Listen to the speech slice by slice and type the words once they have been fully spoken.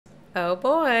Oh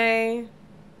boy.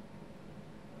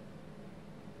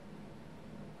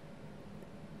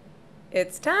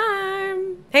 It's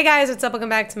time! Hey guys, what's up? Welcome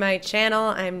back to my channel.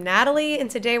 I'm Natalie,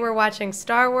 and today we're watching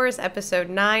Star Wars Episode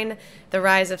 9, The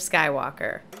Rise of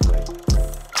Skywalker.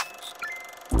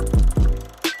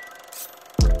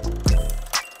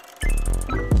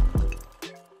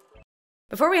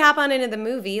 Before we hop on into the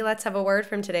movie, let's have a word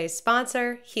from today's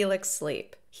sponsor, Helix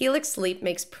Sleep. Helix Sleep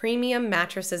makes premium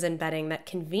mattresses and bedding that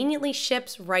conveniently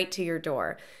ships right to your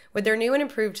door. With their new and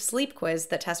improved sleep quiz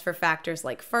that tests for factors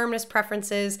like firmness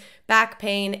preferences, back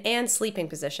pain, and sleeping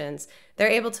positions, they're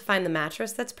able to find the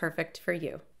mattress that's perfect for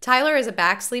you. Tyler is a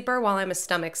back sleeper while I'm a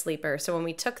stomach sleeper, so when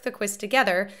we took the quiz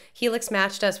together, Helix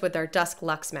matched us with our Dusk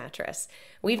Luxe mattress.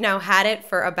 We've now had it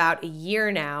for about a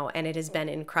year now, and it has been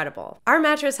incredible. Our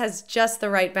mattress has just the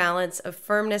right balance of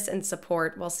firmness and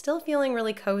support while still feeling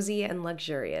really cozy and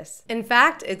luxurious. In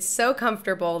fact, it's so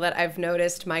comfortable that I've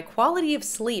noticed my quality of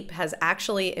sleep has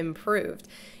actually improved.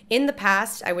 In the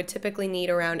past, I would typically need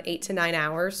around 8 to 9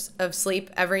 hours of sleep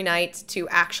every night to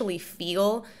actually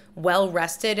feel well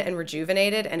rested and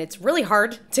rejuvenated, and it's really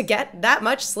hard to get that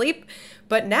much sleep.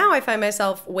 But now I find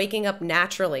myself waking up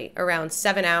naturally around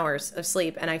 7 hours of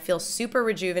sleep, and I feel super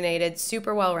rejuvenated,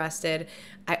 super well rested.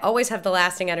 I always have the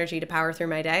lasting energy to power through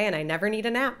my day, and I never need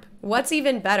a nap. What's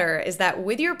even better is that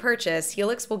with your purchase,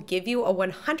 Helix will give you a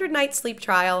 100-night sleep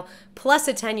trial plus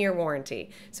a 10-year warranty.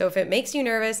 So if it makes you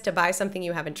nervous to buy something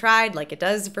you haven't tried, like it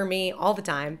does for me all the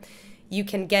time, you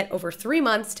can get over 3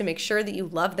 months to make sure that you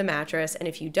love the mattress, and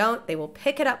if you don't, they will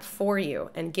pick it up for you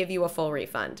and give you a full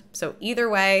refund. So either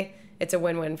way, it's a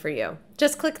win-win for you.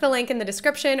 Just click the link in the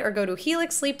description or go to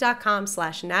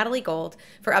helixsleep.com/NatalieGold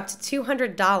for up to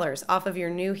 $200 off of your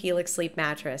new Helix Sleep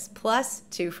mattress, plus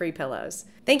 2 free pillows.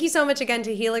 Thank you so much again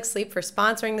to Helix Sleep for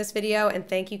sponsoring this video, and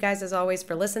thank you guys as always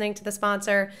for listening to the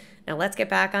sponsor. Now let's get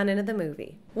back on into the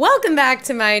movie. Welcome back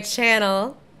to my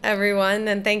channel, everyone,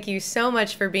 and thank you so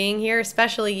much for being here,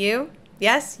 especially you.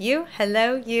 Yes, you.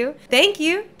 Hello, you. Thank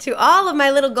you to all of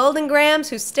my little golden grams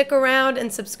who stick around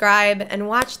and subscribe and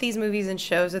watch these movies and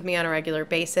shows with me on a regular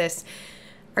basis.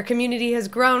 Our community has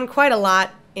grown quite a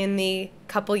lot in the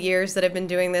couple years that I've been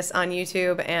doing this on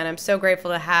YouTube, and I'm so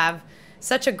grateful to have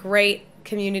such a great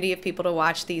community of people to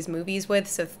watch these movies with.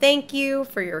 So thank you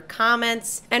for your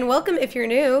comments, and welcome if you're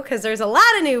new, because there's a lot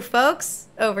of new folks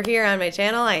over here on my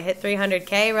channel. I hit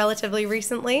 300K relatively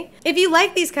recently. If you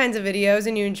like these kinds of videos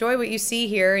and you enjoy what you see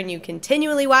here and you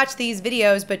continually watch these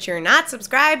videos but you're not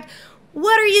subscribed,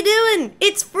 what are you doing?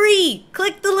 It's free.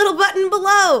 Click the little button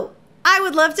below. I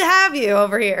would love to have you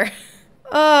over here.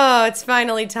 Oh, it's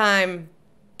finally time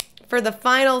for the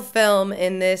final film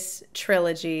in this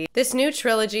trilogy. This new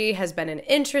trilogy has been an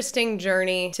interesting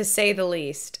journey, to say the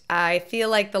least. I feel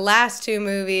like the last 2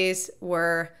 movies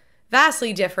were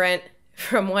vastly different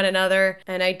from one another,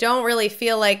 and I don't really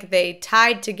feel like they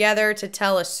tied together to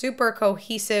tell a super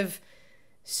cohesive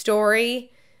story.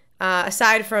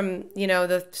 Aside from, you know,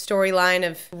 the storyline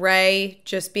of Rey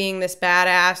just being this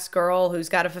badass girl who's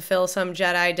got to fulfill some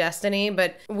Jedi destiny,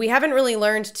 but we haven't really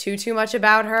learned too much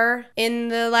about her in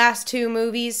the last 2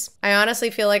 movies. I honestly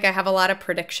feel like I have a lot of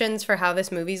predictions for how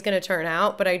this movie's going to turn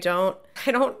out, but I don't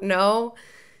know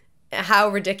how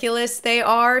ridiculous they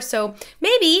are. So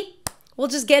maybe we'll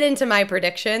just get into my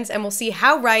predictions and we'll see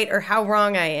how right or how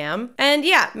wrong I am. And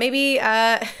yeah, maybe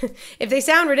if they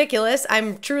sound ridiculous,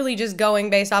 I'm truly just going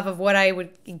based off of what I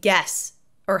would guess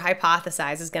or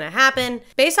hypothesize is going to happen.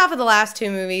 Based off of the last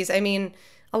 2 movies, I mean,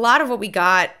 a lot of what we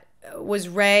got was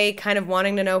Rey kind of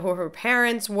wanting to know who her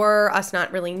parents were, us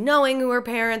not really knowing who her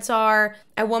parents are.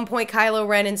 At one point, Kylo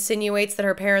Ren insinuates that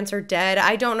her parents are dead.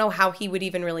 I don't know how he would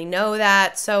even really know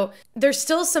that. So there's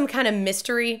still some kind of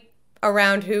mystery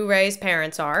around who Rey's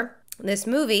parents are. This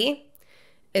movie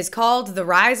is called The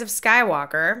Rise of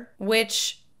Skywalker,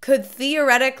 which could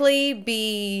theoretically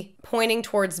be pointing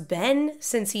towards Ben,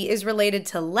 since he is related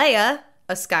to Leia,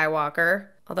 a Skywalker.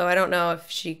 Although I don't know if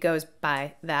she goes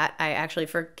by that. I actually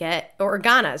forget.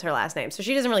 Organa is her last name, so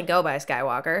she doesn't really go by a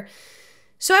Skywalker.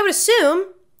 So I would assume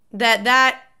that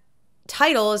that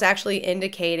title is actually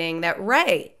indicating that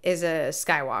Rey is a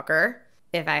Skywalker,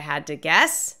 if I had to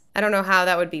guess. I don't know how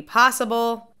that would be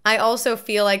possible. I also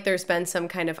feel like there's been some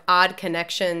kind of odd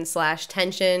connection /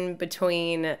 tension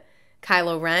between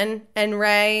Kylo Ren and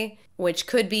Rey, which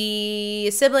could be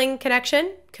a sibling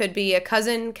connection, could be a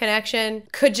cousin connection,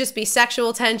 could just be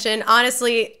sexual tension.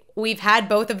 Honestly, we've had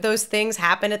both of those things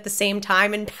happen at the same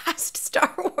time in past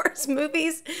Star Wars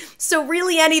movies. So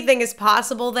really anything is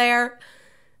possible there.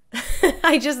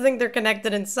 I just think they're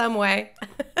connected in some way.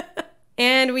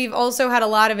 And we've also had a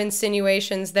lot of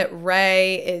insinuations that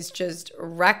Rey is just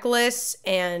reckless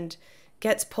and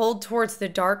gets pulled towards the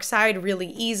dark side really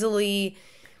easily,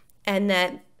 and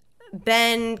that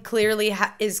Ben clearly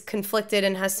is conflicted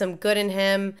and has some good in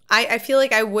him. I feel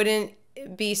like I wouldn't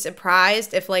be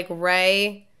surprised if like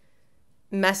Rey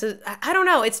messes. I don't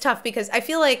know. It's tough because I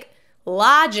feel like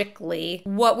logically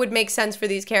what would make sense for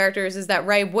these characters is that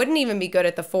Rey wouldn't even be good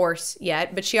at the Force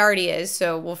yet, but she already is,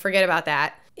 so we'll forget about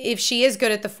that. If she is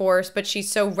good at the Force, but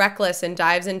she's so reckless and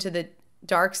dives into the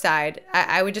dark side,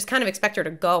 I would just kind of expect her to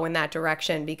go in that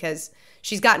direction because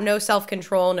she's got no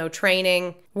self-control, no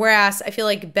training. Whereas I feel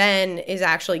like Ben is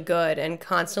actually good and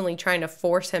constantly trying to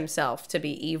force himself to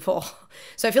be evil.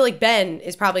 So I feel like Ben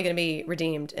is probably going to be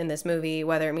redeemed in this movie,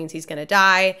 whether it means he's going to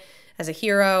die as a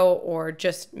hero or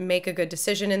just make a good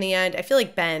decision in the end. I feel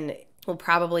like Ben will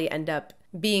probably end up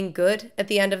being good at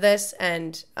the end of this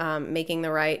and making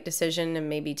the right decision and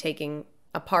maybe taking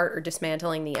apart or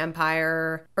dismantling the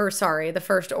Empire, or sorry, the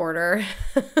First Order,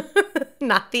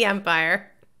 not the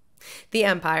Empire, the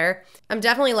Empire. I'm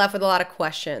definitely left with a lot of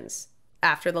questions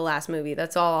after the last movie.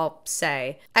 That's all I'll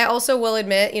say. I also will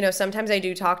admit, you know, sometimes I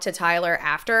do talk to Tyler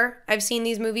after I've seen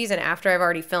these movies and after I've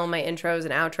already filmed my intros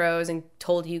and outros and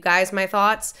told you guys my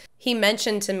thoughts. He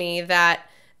mentioned to me that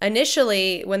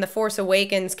initially, when The Force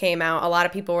Awakens came out, a lot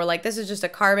of people were like, this is just a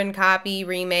carbon copy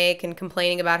remake and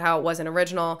complaining about how it wasn't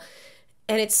original.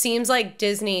 And it seems like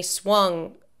Disney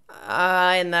swung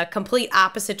in the complete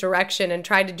opposite direction and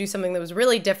tried to do something that was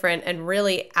really different and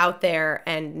really out there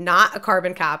and not a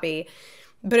carbon copy.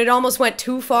 But it almost went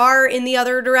too far in the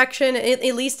other direction, at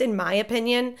least in my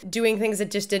opinion, doing things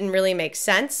that just didn't really make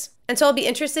sense. And so I'll be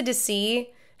interested to see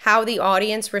how the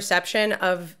audience reception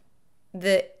of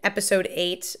the episode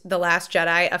 8, The Last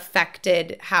Jedi,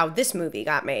 affected how this movie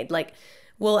got made. Like,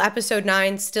 will episode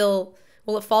 9 still...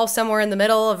 will it fall somewhere in the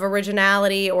middle of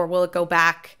originality, or will it go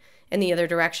back in the other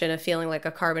direction of feeling like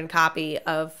a carbon copy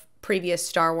of previous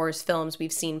Star Wars films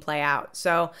we've seen play out?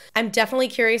 So I'm definitely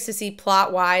curious to see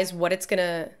plot-wise what it's going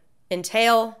to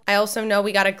entail. I also know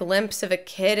we got a glimpse of a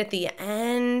kid at the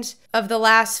end of the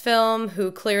last film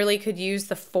who clearly could use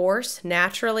the Force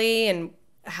naturally and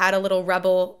had a little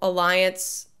Rebel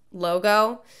Alliance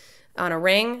logo on a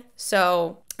ring.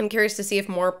 So I'm curious to see if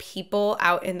more people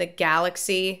out in the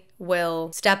galaxy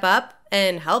will step up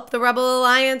and help the Rebel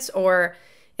Alliance, or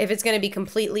if it's going to be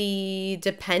completely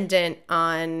dependent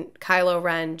on Kylo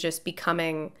Ren just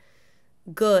becoming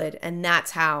good, and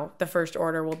that's how the First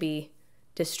Order will be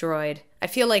destroyed. I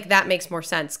feel like that makes more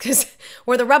sense because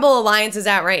where the Rebel Alliance is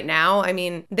at right now, I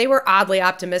mean, they were oddly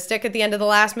optimistic at the end of the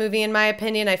last movie, in my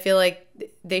opinion. I feel like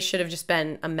they should have just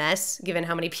been a mess given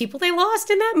how many people they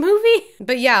lost in that movie.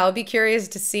 But yeah, I'll be curious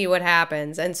to see what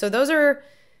happens. And so those are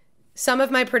some of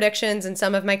my predictions and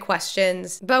some of my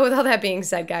questions. But with all that being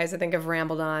said, guys, I think I've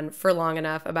rambled on for long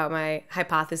enough about my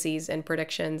hypotheses and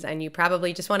predictions, and you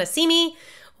probably just want to see me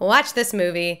watch this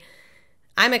movie.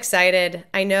 I'm excited.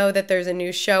 I know that there's a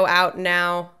new show out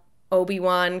now,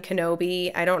 Obi-Wan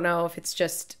Kenobi. I don't know if it's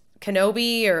just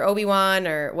Kenobi or Obi-Wan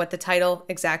or what the title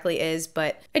exactly is,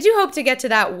 but I do hope to get to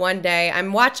that one day.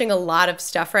 I'm watching a lot of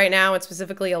stuff right now, and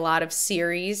specifically a lot of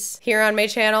series here on my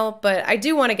channel, but I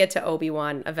do want to get to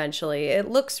Obi-Wan eventually. It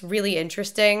looks really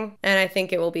interesting, and I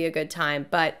think it will be a good time.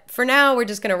 But for now, we're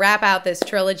just going to wrap out this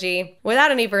trilogy. Without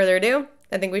any further ado,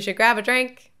 I think we should grab a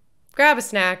drink, grab a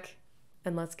snack,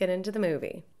 and let's get into the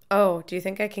movie. Oh, do you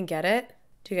think I can get it?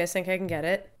 Do you guys think I can get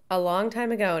it? A long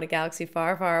time ago in a galaxy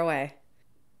far, far away.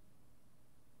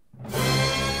 The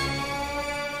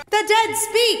dead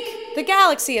speak! The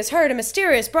galaxy has heard a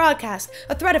mysterious broadcast,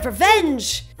 a threat of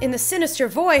revenge, in the sinister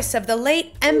voice of the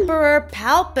late Emperor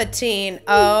Palpatine.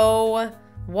 Oh,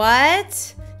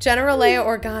 what? General Leia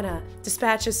Organa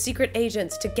dispatches secret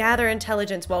agents to gather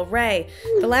intelligence while Rey,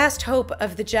 the last hope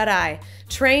of the Jedi,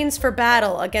 trains for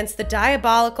battle against the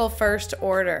diabolical First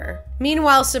Order.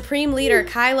 Meanwhile, Supreme Leader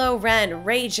Kylo Ren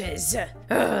rages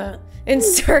in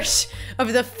search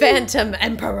of the Phantom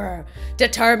Emperor,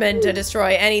 determined to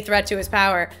destroy any threat to his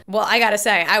power. Well, I gotta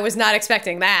say, I was not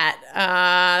expecting that.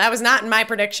 That was not in my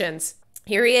predictions.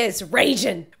 Here he is,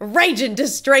 raging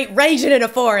just straight raging in a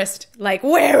forest. Like,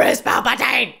 where is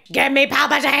Palpatine? Give me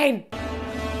Palpatine!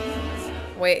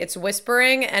 Wait, it's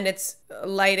whispering and it's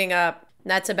lighting up.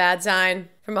 That's a bad sign.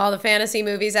 From all the fantasy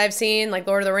movies I've seen, like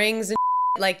Lord of the Rings and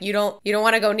like, you don't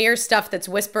want to go near stuff that's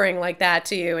whispering like that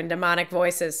to you in demonic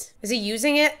voices. Is he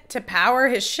using it to power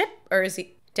his ship, or is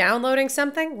he downloading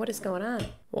something? What is going on?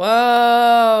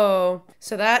 Whoa.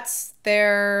 So that's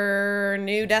their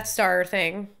new Death Star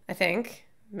thing, I think.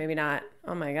 Maybe not.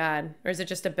 Oh my God. Or is it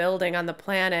just a building on the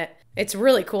planet? It's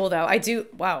really cool though.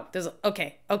 Wow. There's,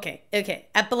 okay.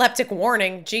 Epileptic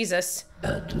warning. Jesus.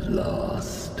 At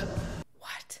last.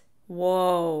 What?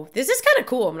 Whoa. This is kind of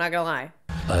cool. I'm not gonna lie.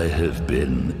 I have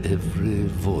been every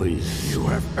voice you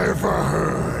have ever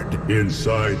heard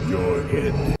inside your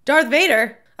head. Darth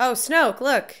Vader. Oh, Snoke,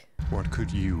 look. What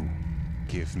could you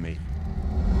give me?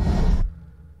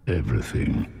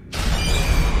 Everything.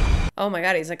 Oh my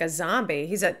God, he's like a zombie.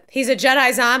 He's a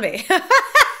Jedi zombie.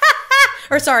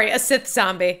 Or sorry, a Sith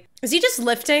zombie. Is he just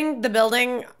lifting the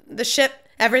building, the ship,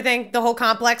 everything? The whole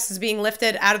complex is being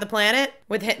lifted out of the planet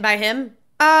by him?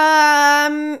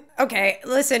 Okay,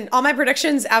 listen, all my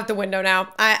predictions out the window now.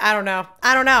 I don't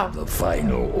know. The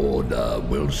final order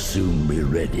will soon be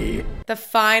ready. The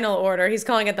final order. He's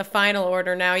calling it the final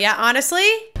order now. Yeah, honestly?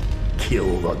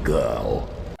 Kill the girl.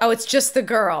 Oh, it's just the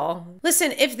girl.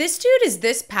 Listen, if this dude is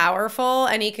this powerful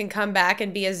and he can come back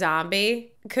and be a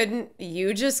zombie, couldn't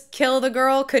you just kill the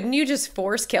girl? Couldn't you just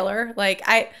force kill her? Like,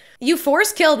 you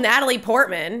force killed Natalie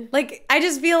Portman. Like, I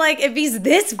just feel like if he's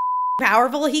this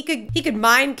powerful, he could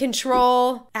mind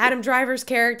control Adam Driver's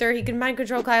character. He could mind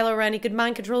control Kylo Ren. He could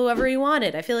mind control whoever he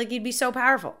wanted. I feel like he'd be so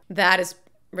powerful. That is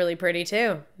really pretty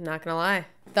too. Not gonna lie.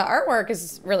 The artwork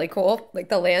is really cool. Like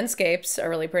the landscapes are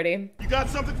really pretty. You got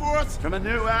something for us? From a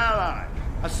new ally.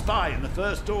 A spy in the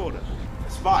First Order. A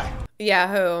spy? Yeah,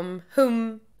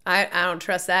 whom? I don't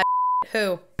trust that.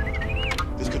 Who?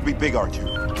 This could be big,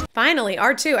 R2. Finally,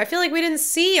 R2. I feel like we didn't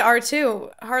see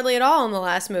R2 hardly at all in the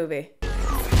last movie.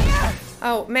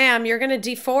 Oh, ma'am, you're gonna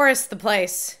deforest the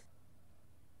place.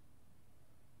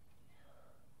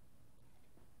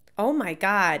 Oh my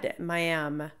God,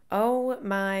 ma'am. Oh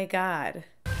my God.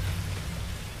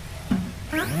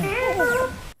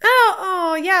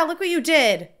 Oh, yeah, look what you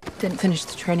did. Didn't finish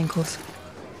the training course.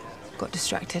 Got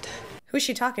distracted. Who's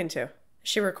she talking to? Is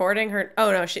she recording her?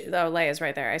 Oh no, Leia's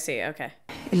right there. I see, okay.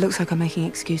 It looks like I'm making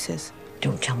excuses.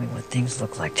 Don't tell me what things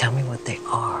look like. Tell me what they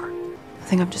are. I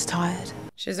think I'm just tired.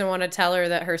 She doesn't want to tell her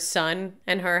that her son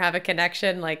and her have a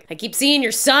connection. Like, I keep seeing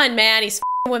your son, man. He's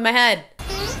f***ing with my head.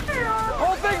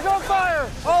 Whole thing's on fire!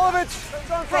 All of it's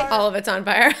on fire! All of it's on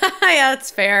fire. Yeah, that's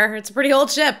fair. It's a pretty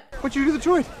old ship. What'd you do to the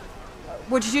droid?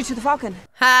 What'd you do to the Falcon?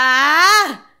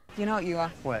 Ha! You know what you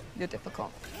are? What? You're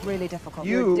difficult. Really difficult.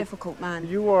 You- You're a difficult man.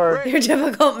 You are... You're a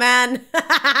difficult man.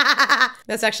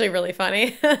 That's actually really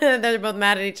funny. They're both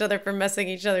mad at each other for messing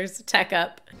each other's tech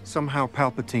up. Somehow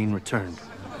Palpatine returned.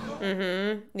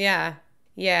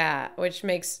 Yeah, which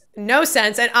makes no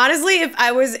sense. And honestly, if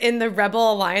I was in the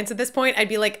Rebel Alliance at this point, I'd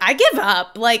be like, I give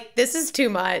up. Like, this is too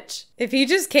much. If he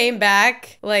just came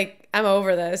back, like, I'm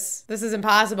over this. This is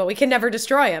impossible. We can never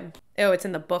destroy him. Oh, it's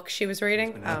in the book she was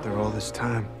reading? Been out there all this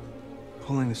time,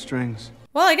 pulling the strings.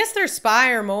 Well, I guess their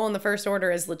spy or mole in the First Order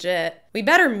is legit. We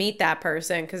better meet that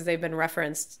person because they've been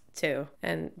referenced to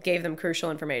and gave them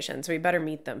crucial information. So we better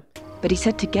meet them. But he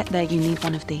said to get there, you need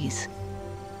one of these.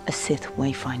 A Sith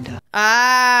Wayfinder.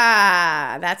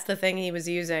 Ah, that's the thing he was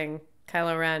using.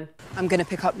 Kylo Ren. I'm gonna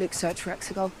pick up Luke's search for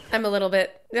Exegol. I'm a little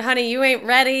bit, honey, you ain't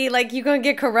ready. Like, you gonna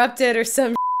get corrupted or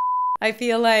some I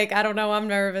feel like, I don't know, I'm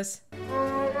nervous.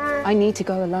 I need to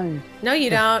go alone. No,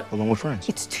 you don't. Along with friends.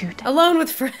 It's too dangerous. Alone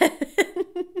with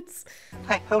friends.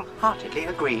 I wholeheartedly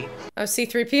agree. Oh,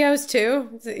 C-3PO's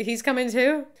too? He's coming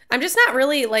too? I'm just not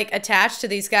really, like, attached to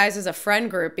these guys as a friend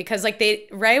group because, like,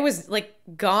 Rey was, like,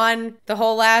 gone the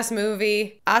whole last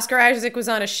movie. Oscar Isaac was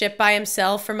on a ship by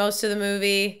himself for most of the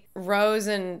movie. Rose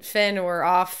and Finn were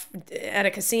off at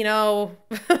a casino.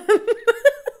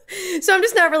 So I'm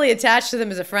just not really attached to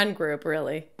them as a friend group,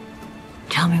 really.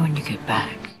 Tell me when you get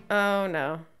back. Oh,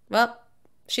 no. Well,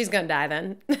 she's gonna die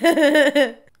then.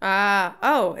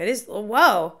 Oh, it is.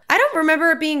 Whoa. I don't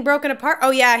remember it being broken apart.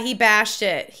 Oh, yeah, he bashed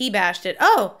it.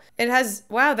 Oh, it has,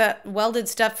 wow, that welded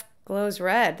stuff glows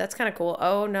red. That's kind of cool.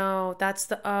 Oh, no. That's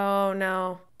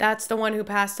the one who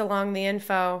passed along the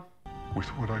info. With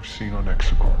what I've seen on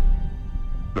Exegol,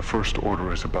 the First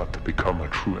Order is about to become a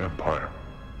true empire.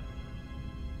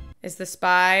 Is the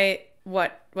spy,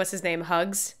 what's his name,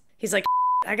 Hugs? He's like,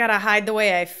 I gotta hide the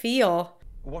way I feel.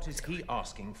 What is he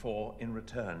asking for in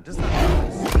return? Does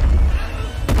that...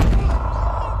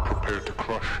 Prepare to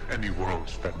crush any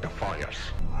worlds that defy us.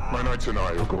 My knights and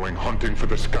I are going hunting for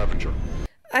the scavenger.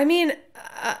 I mean,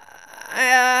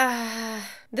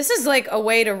 this is like a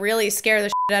way to really scare the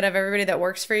shit out of everybody that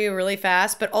works for you really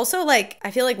fast, but also, like, I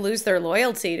feel like lose their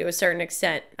loyalty to a certain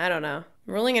extent. I don't know.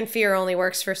 Ruling in fear only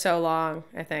works for so long,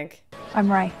 I think.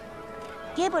 I'm Rey.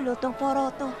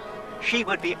 She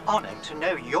would be honored to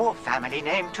know your family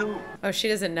name too. Oh, she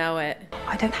doesn't know it.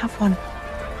 I don't have one.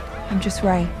 I'm just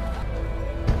Rey.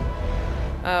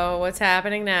 Oh, what's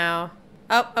happening now?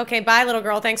 Oh, okay, bye, little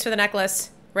girl. Thanks for the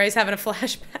necklace. Ray's having a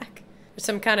flashback.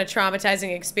 Some kind of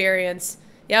traumatizing experience.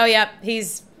 Oh, yep,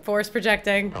 he's force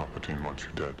projecting. Palpatine wants you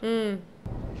dead.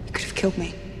 He could have killed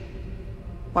me.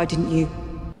 Why didn't you?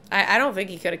 I don't think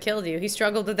he could have killed you. He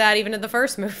struggled with that even in the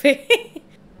first movie.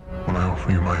 When I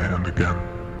offer you my hand again,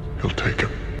 you'll take it.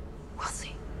 We'll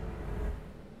see.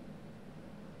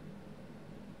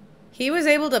 He was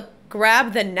able to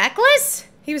grab the necklace?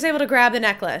 He was able to grab the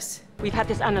necklace. We've had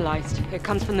this analyzed. It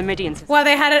comes from the Midian system. Well,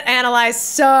 they had it analyzed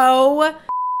so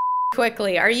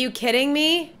quickly. Are you kidding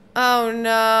me? Oh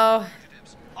no.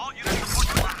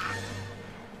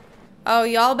 Oh,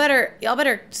 y'all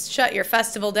better shut your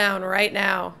festival down right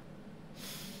now.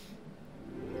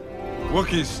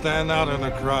 Wookiees stand out in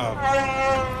the crowd.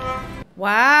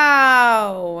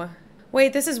 Wow.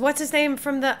 Wait, this is what's his name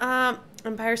from the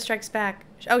Empire Strikes Back.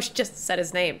 Oh, she just said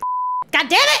his name. God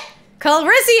damn it!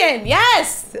 Calrissian,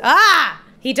 yes! Ah!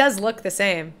 He does look the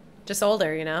same. Just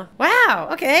older, you know? Wow,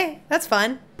 okay. That's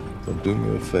fun. So do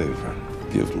me a favor.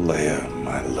 Give Leia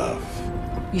my love.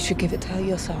 You should give it to her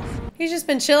yourself. He's just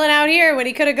been chilling out here when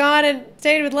he could have gone and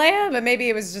stayed with Leia, but maybe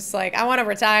it was just like, I want to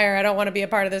retire. I don't want to be a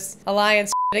part of this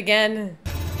alliance again.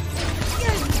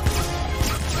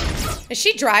 Is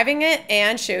she driving it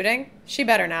and shooting? She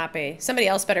better not be. Somebody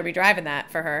else better be driving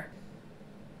that for her.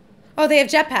 Oh, they have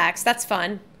jetpacks. That's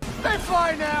fun. They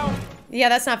fly now! Yeah,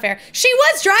 that's not fair. She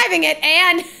was driving it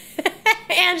and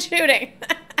and shooting.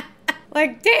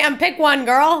 Like, damn, pick one,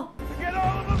 girl. Get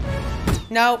all of them!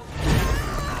 Nope.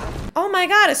 Oh my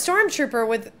god, a stormtrooper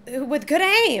with good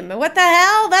aim. What the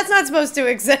hell? That's not supposed to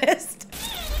exist.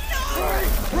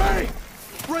 Ray,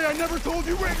 I never told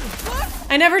you Ray.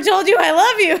 I never told you I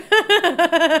love you.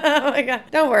 Oh my god.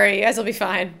 Don't worry, you guys will be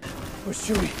fine. Where's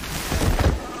Chewie?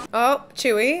 Oh,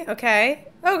 Chewie, okay.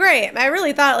 Oh great, I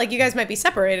really thought like you guys might be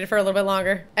separated for a little bit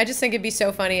longer. I just think it'd be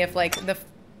so funny if like the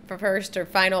first or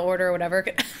final order or whatever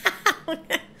could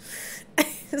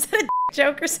Is that a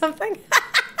joke or something?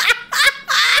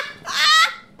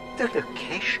 The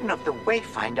location of the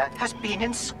Wayfinder has been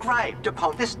inscribed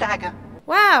upon this dagger.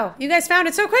 Wow, you guys found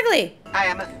it so quickly. I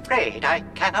am afraid I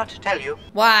cannot tell you.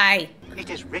 Why? It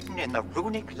is written in the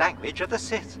runic language of the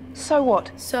Sith. So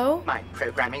what? So? My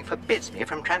programming forbids me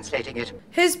from translating it.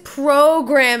 His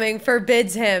programming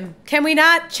forbids him. Can we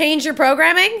not change your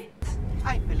programming?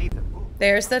 I believe the rule.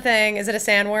 There's the thing. Is it a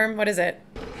sandworm? What is it?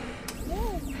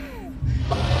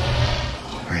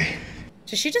 Ray.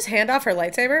 Did she just hand off her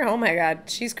lightsaber? Oh my god,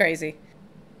 she's crazy.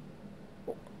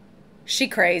 She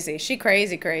crazy. She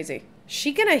crazy.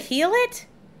 She gonna heal it?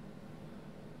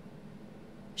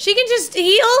 She can just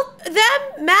heal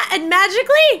them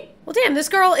magically? Well, damn, this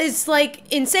girl is like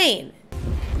insane.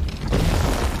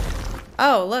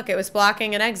 Oh, look, it was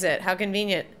blocking an exit. How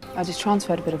convenient. I just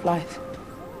transferred a bit of life.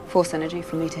 Force energy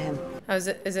from me to him. Oh, is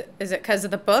it because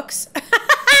of the books?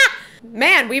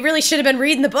 Man, we really should have been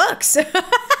reading the books.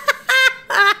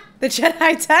 The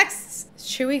Jedi texts. Is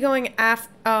Chewie going after?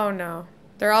 Oh no.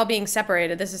 They're all being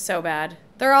separated. This is so bad.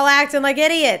 They're all acting like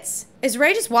idiots. Is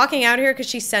Rey just walking out here because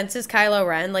she senses Kylo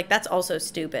Ren? Like, that's also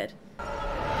stupid.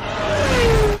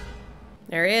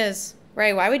 There he is.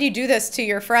 Rey, why would you do this to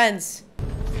your friends?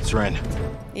 It's Ren.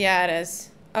 Yeah, it is.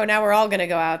 Oh, now we're all gonna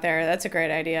go out there. That's a great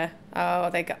idea.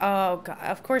 Oh, oh god,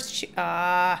 of course she,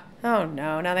 oh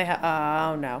no, now they have,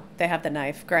 oh no. They have the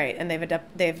knife, great. And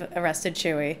they've arrested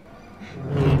Chewie.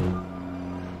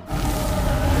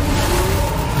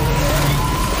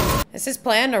 Is his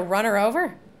plan to run her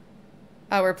over?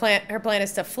 Oh, her plan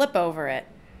is to flip over it.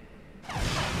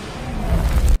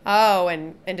 Oh,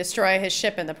 and destroy his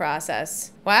ship in the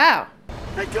process. Wow.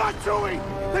 They got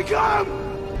Chewie! They got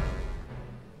him!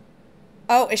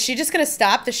 Oh, is she just gonna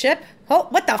stop the ship? Oh,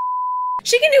 what the f?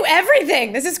 She can do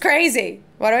everything! This is crazy.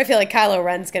 Why do I feel like Kylo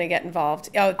Ren's gonna get involved?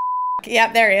 Oh,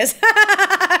 yep, there he is.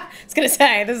 I was gonna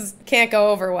say, this can't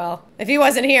go over well. If he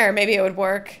wasn't here, maybe it would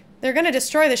work. They're gonna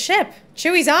destroy the ship.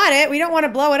 Chewie's on it. We don't want to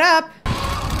blow it up.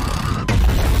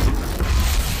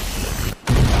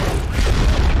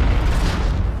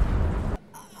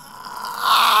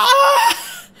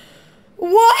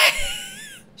 What?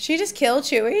 She just killed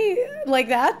Chewie like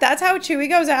that? That's how Chewie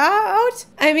goes out?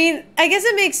 I mean, I guess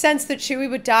it makes sense that Chewie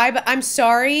would die, but I'm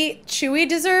sorry. Chewie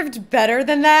deserved better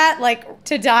than that, like,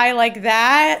 to die like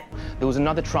that. There was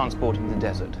another transport in the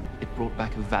desert. It brought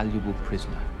back a valuable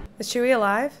prisoner. Is Chewie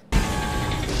alive?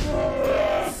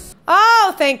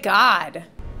 Oh, thank God.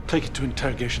 Take it to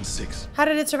interrogation 6. How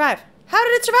did it survive? How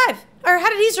did it survive? Or how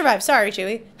did he survive? Sorry,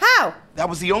 Chewie. How? That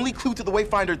was the only clue to the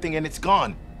Wayfinder thing, and it's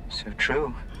gone. So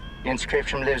true. The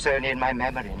inscription lives only in my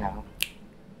memory now.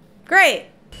 Great.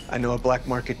 I know a black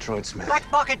market droidsmith. Black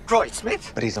market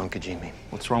droidsmith? But he's on Kijimi.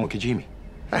 What's wrong with Kijimi?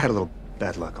 I had a little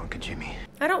bad luck on Kijimi.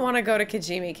 I don't want to go to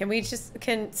Kijimi.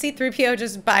 Can C-3PO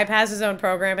just bypass his own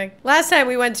programming? Last time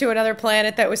we went to another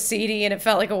planet that was seedy and it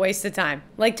felt like a waste of time.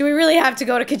 Like, do we really have to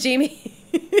go to Kijimi?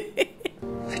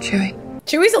 For Chewie.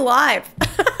 Chewie's alive.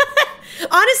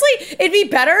 Honestly, it'd be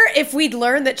better if we'd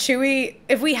learned that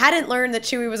if we hadn't learned that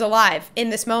Chewie was alive in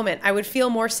this moment. I would feel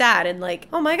more sad and like,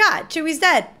 oh my God, Chewie's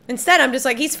dead. Instead, I'm just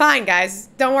like, he's fine, guys.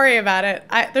 Don't worry about it.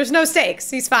 There's no stakes.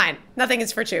 He's fine. Nothing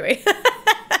is for Chewie.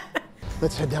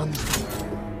 Let's head down this way.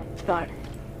 But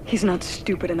he's not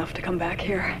stupid enough to come back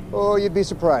here. Oh, you'd be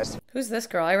surprised. Who's this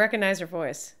girl? I recognize her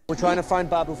voice. We're trying to find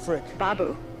Babu Frick.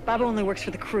 Babu. Babu only works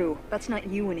for the crew. That's not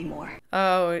you anymore.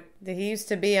 Oh, he used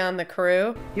to be on the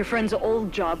crew? Your friend's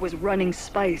old job was running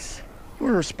spice. You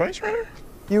were a spice runner?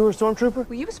 You were a stormtrooper?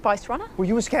 Were you a spice runner? Were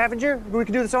you a scavenger? We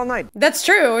could do this all night. That's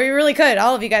true. We really could.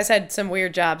 All of you guys had some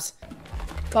weird jobs.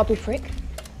 Babu Frick,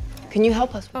 can you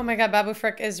help us? Oh my God, Babu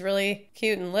Frick is really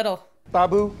cute and little.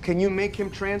 Babu, can you make him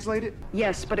translate it?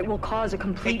 Yes, but it will cause a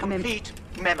complete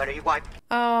memory wipe.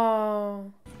 Oh.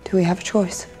 Do we have a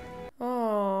choice?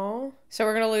 Oh. So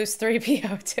we're gonna lose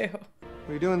 3PO too. What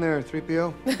are you doing there,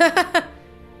 3PO?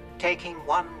 Taking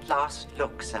one last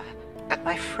look, sir, at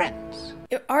my friends.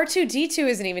 R2-D2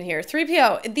 isn't even here.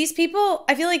 3PO, these people,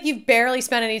 I feel like you've barely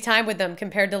spent any time with them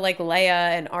compared to like Leia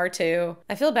and R2.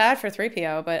 I feel bad for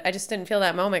 3PO, but I just didn't feel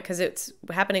that moment because it's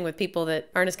happening with people that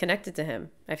aren't as connected to him,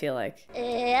 I feel like.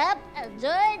 Yep,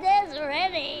 enjoy this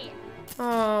already.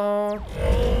 Oh.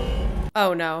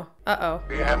 Oh no. Uh-oh.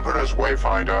 The Emperor's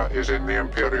Wayfinder is in the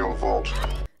Imperial Vault.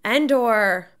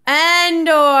 Endor.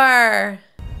 Endor.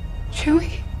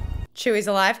 Chewie. Chewie's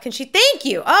alive. Can she? Thank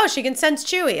you. Oh, she can sense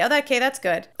Chewie. Oh, okay, that's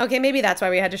good. Okay, maybe that's why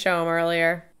we had to show him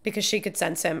earlier. Because she could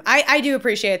sense him. I do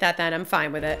appreciate that then. I'm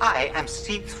fine with it. I am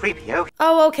C-3PO.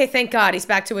 Oh, okay, thank God. He's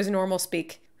back to his normal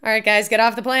speak. All right, guys, get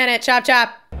off the planet. Chop,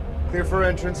 chop. Clear for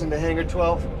entrance into Hangar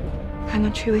 12. Hang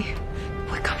on, Chewie.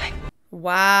 We're coming.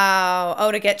 Wow.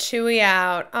 Oh, to get Chewie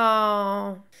out.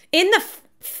 Oh. In the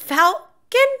Falcon?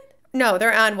 No,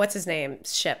 they're on what's his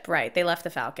name's ship, right? They left the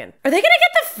Falcon. Are they gonna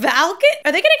get the Falcon?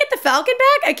 Are they gonna get the Falcon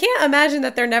back? I can't imagine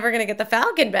that they're never gonna get the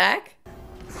Falcon back.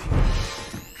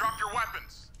 Drop your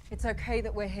weapons. It's okay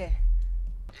that we're here.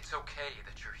 It's okay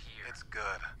that you're here. It's good.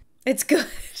 It's good.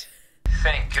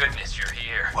 Thank goodness you're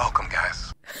here. Welcome,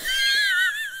 guys.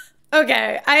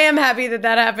 Okay, I am happy that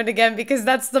that happened again because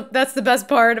that's the best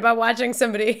part about watching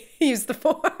somebody use the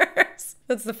Force.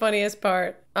 That's the funniest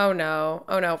part. Oh no.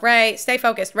 Oh no. Ray, stay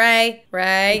focused. Ray.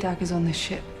 Ray. The dagger's on this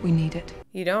ship. We need it.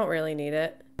 You don't really need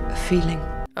it. A feeling.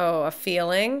 Oh, a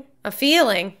feeling? A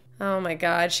feeling? Oh my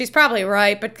God. She's probably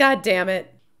right, but God damn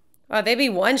it. Wow, they be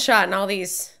one-shotting all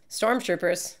these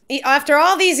stormtroopers. After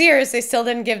all these years, they still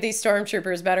didn't give these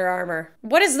stormtroopers better armor.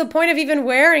 What is the point of even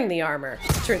wearing the armor,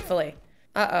 truthfully?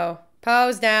 Uh-oh.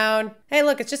 Pose down. Hey,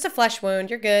 look, it's just a flesh wound.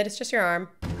 You're good. It's just your arm.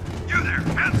 You there,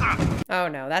 hands up! Oh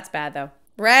no, that's bad though.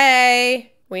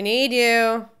 Ray, we need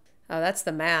you. Oh, that's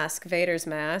the mask. Vader's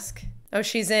mask. Oh,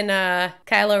 she's in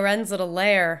Kylo Ren's little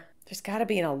lair. There's gotta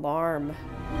be an alarm.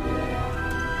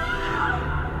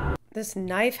 This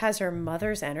knife has her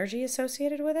mother's energy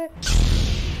associated with it?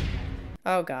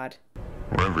 Oh God.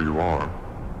 Wherever you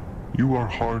are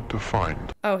hard to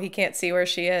find. Oh, he can't see where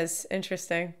she is.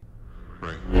 Interesting.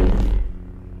 Right.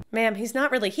 Ma'am, he's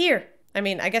not really here. I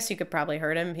mean, I guess you could probably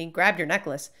hurt him. He grabbed your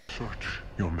necklace. Search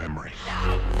your memories.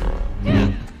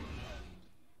 Ray,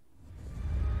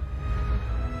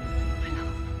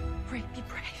 be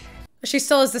brave. She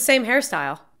still has the same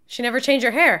hairstyle. She never changed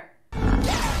her hair.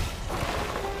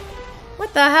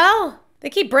 What the hell? They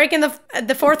keep breaking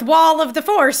the fourth wall of the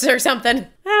Force or something.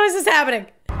 How is this happening?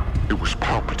 It was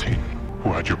Palpatine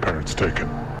who had your parents taken.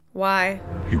 Why?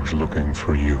 He was looking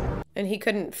for you. And he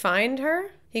couldn't find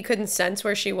her? He couldn't sense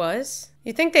where she was?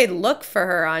 You'd think they'd look for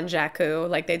her on Jakku,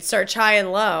 like they'd search high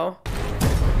and low.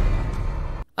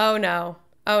 Oh no.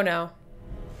 Oh no.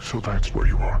 So that's where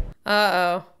you are.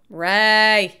 Uh-oh.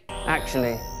 Ray.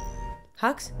 Actually,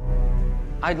 Hugs?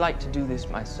 I'd like to do this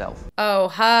myself. Oh,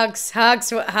 Hugs.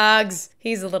 Hugs. Hugs.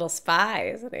 He's a little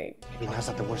spy, isn't he? Maybe now's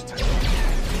not the worst time.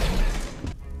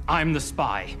 I'm the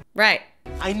spy. Right.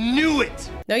 I knew it!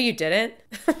 No, you didn't.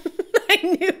 I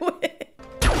knew it.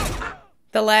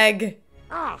 The leg.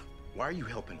 Why are you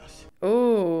helping us?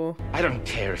 Ooh. I don't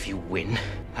care if you win.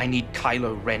 I need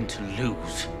Kylo Ren to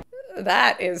lose.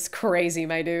 That is crazy,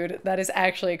 my dude. That is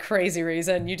actually a crazy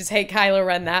reason. You just hate Kylo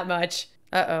Ren that much.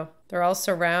 Uh-oh. They're all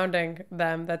surrounding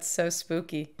them. That's so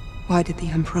spooky. Why did the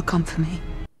Emperor come for me?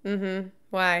 Mm-hmm.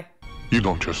 Why? You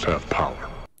don't just have power.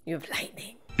 You have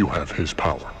lightning. You have his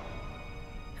power.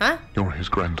 Huh? You're his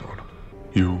granddaughter.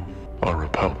 You are a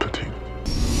Palpatine.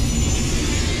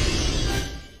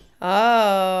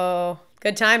 Oh,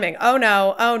 good timing. Oh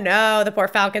no, the poor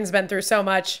Falcon's been through so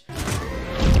much.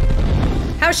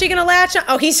 How's she gonna latch on?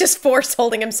 Oh, he's just force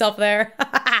holding himself there.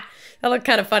 That looked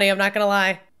kind of funny, I'm not gonna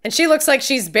lie. And she looks like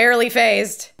she's barely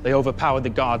phased. They overpowered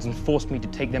the guards and forced me to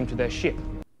take them to their ship.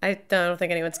 I don't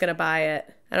think anyone's gonna buy it.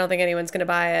 I don't think anyone's gonna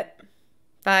buy it.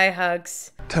 Bye,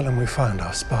 Hugs. Tell him we found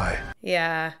our spy.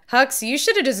 Yeah. Hux, you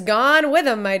should have just gone with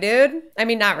him, my dude. I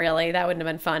mean, not really. That wouldn't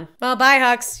have been fun. Well, bye,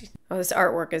 Hux. Oh, this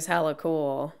artwork is hella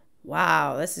cool.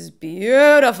 Wow, this is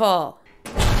beautiful.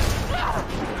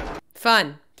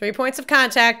 Fun. 3 points of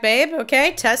contact, babe.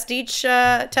 Okay, test each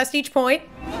point.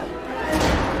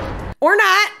 Or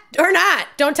not. Or not.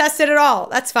 Don't test it at all.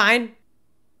 That's fine.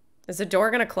 Is the door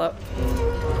gonna close?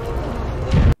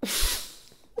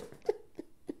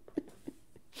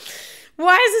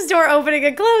 Why is this door opening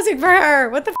and closing for her?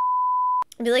 What the f?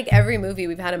 I feel like every movie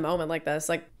we've had a moment like this.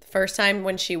 Like the first time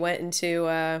when she went into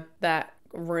that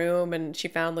room and she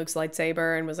found Luke's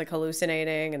lightsaber and was like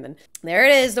hallucinating, and then there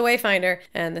it is, the Wayfinder.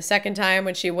 And the second time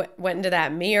when she went into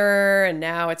that mirror, and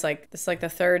now it's like this is like the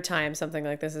third time something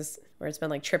like this is where it's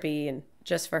been like trippy and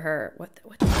just for her.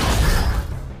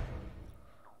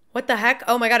 What the heck?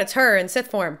 Oh my god, it's her in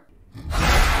Sith form.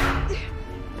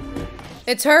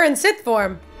 It's her in Sith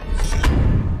form.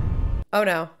 Oh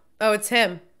no. Oh, it's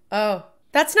him. Oh.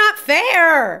 That's not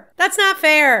fair! That's not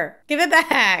fair! Give it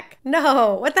back!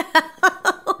 No, what the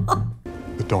hell?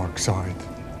 The dark side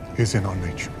is in our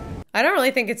nature. I don't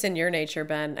really think it's in your nature,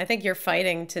 Ben. I think you're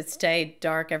fighting to stay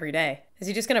dark every day. Is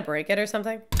he just gonna break it or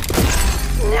something?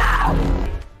 No!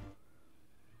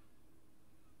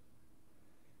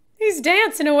 He's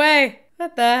dancing away.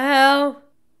 What the hell?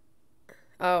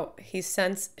 Oh, she's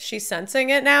sensing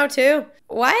it now too?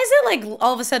 Why is it like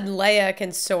all of a sudden Leia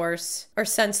can source or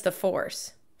sense the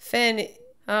Force? Finn,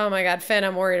 oh my god, Finn,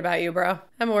 I'm worried about you, bro.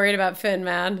 I'm worried about Finn,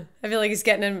 man. I feel like he's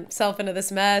getting himself into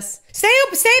this mess. Stay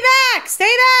back!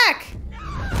 Stay back!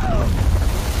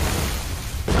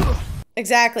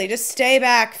 Exactly, just stay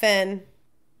back, Finn.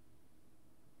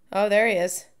 Oh, there he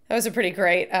is. That was a pretty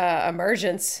great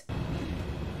emergence.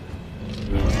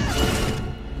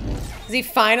 Is he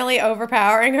finally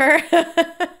overpowering her?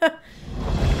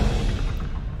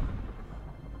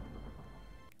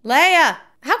 Leia!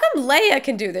 How come Leia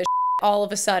can do this all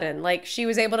of a sudden? Like, she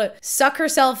was able to suck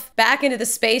herself back into the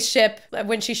spaceship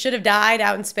when she should have died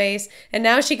out in space, and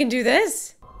now she can do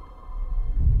this?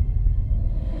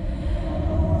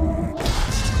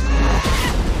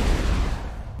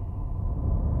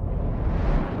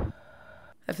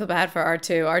 I feel bad for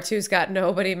R2. R2's got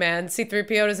nobody, man.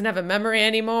 C-3PO doesn't have a memory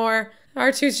anymore.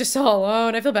 R2's just all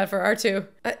alone. I feel bad for R2.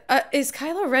 Is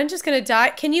Kylo Ren just gonna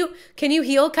die? Can you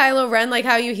heal Kylo Ren like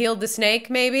how you healed the snake,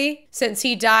 maybe? Since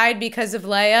he died because of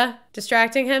Leia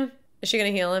distracting him? Is she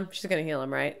gonna heal him? She's gonna heal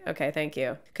him, right? Okay, thank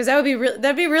you. Because that'd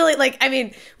be really, like, I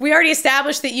mean, we already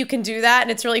established that you can do that,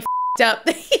 and it's really f***ed up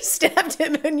that you stabbed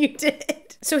him when you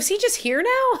did. So is he just here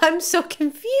now? I'm so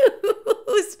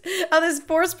confused how this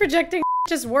Force projecting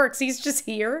just works. He's just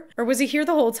here? Or was he here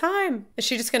the whole time? Is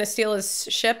she just gonna steal his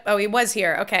ship? Oh, he was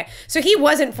here. Okay. So he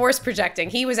wasn't Force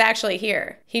projecting. He was actually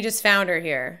here. He just found her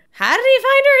here. How did he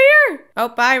find her here? Oh,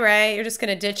 bye, Rey. You're just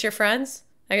gonna ditch your friends?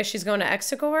 I guess she's going to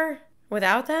Exegor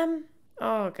without them?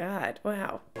 Oh, God.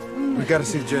 Wow. We gotta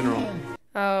see the General.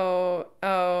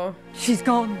 Oh. She's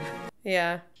gone.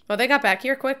 Yeah. Well, they got back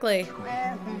here quickly.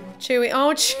 Chewie.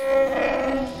 Oh,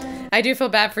 I do feel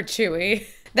bad for Chewie.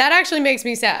 That actually makes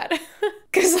me sad.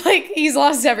 Because, like, he's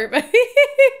lost everybody.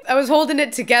 I was holding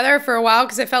it together for a while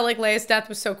because I felt like Leia's death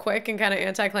was so quick and kind of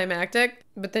anticlimactic.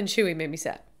 But then Chewie made me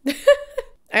sad.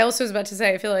 I also was about to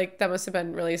say, I feel like that must have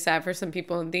been really sad for some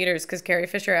people in theaters because Carrie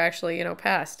Fisher actually, you know,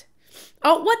 passed.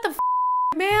 Oh, what the f***,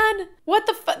 man? What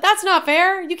the f***? That's not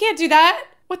fair. You can't do that.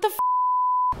 What the f***?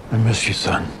 I miss you,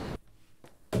 son.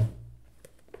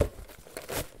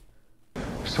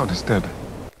 Son is dead.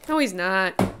 No, he's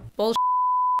not. Bullshit.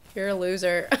 You're a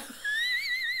loser.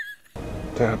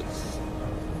 Dad.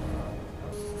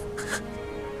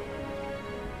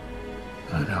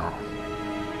 I know.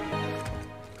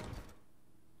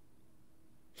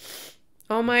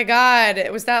 Oh my God.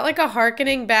 Was that like a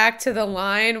hearkening back to the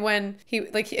line when he,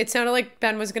 like, it sounded like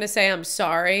Ben was going to say, I'm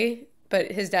sorry,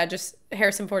 but his dad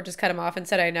Harrison Ford just cut him off and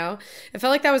said, I know. It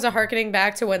felt like that was a hearkening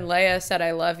back to when Leia said,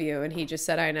 I love you, and he just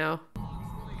said, I know.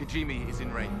 Kajimi is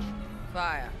in range.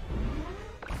 Fire.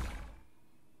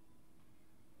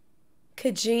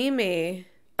 Kajimi.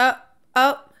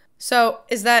 Oh. So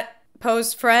is that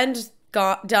Poe's friend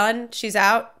done? She's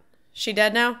out? She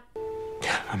dead now?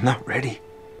 I'm not ready.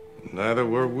 Neither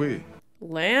were we.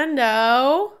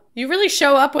 Lando, you really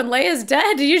show up when Leia's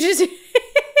dead. You just...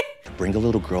 Bring a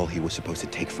little girl he was supposed to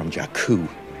take from Jakku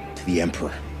to the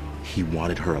Emperor. He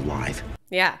wanted her alive.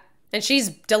 Yeah, and she's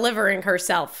delivering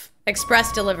herself.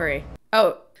 Express delivery.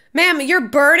 Oh, ma'am, you're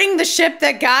burning the ship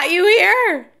that got you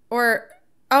here? Or,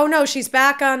 oh no, she's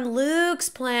back on Luke's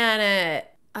planet.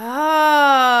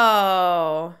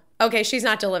 Oh. Okay, she's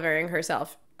not delivering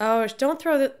herself. Oh, don't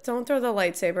throw the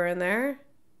lightsaber in there.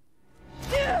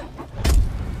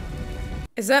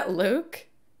 Is that Luke?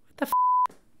 What the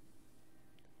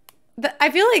f?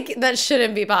 I feel like that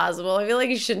shouldn't be possible. I feel like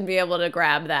you shouldn't be able to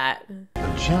grab that. A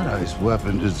Jedi's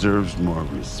weapon deserves more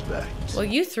respect. Well,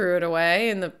 you threw it away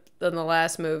in the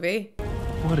last movie.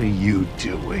 What are you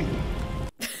doing?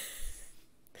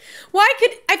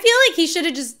 I feel like he should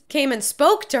have just came and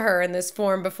spoke to her in this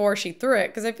form before she threw it,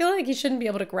 because I feel like he shouldn't be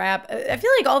able to grab. I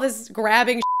feel like all this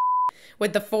grabbing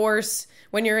with the Force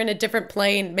when you're in a different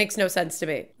plane makes no sense to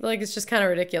me. I feel like it's just kind of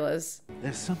ridiculous.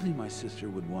 There's something my sister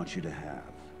would want you to have.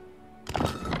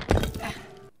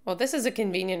 Well, this is a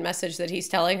convenient message that he's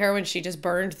telling her when she just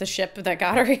burned the ship that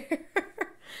got her here.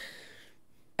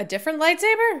 A different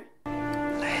lightsaber?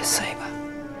 Leia's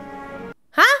saber.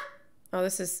 Huh? Oh,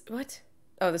 this is... What?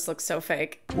 Oh, this looks so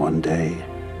fake. One day,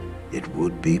 it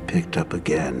would be picked up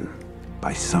again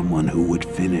by someone who would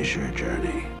finish her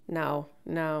journey. No,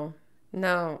 no,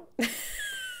 no,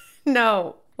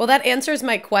 no. Well, that answers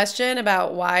my question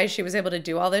about why she was able to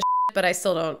do all this shit, but I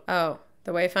still don't... Oh,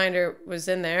 the Wayfinder was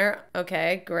in there.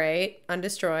 Okay, great.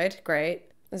 Undestroyed. Great.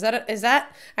 Is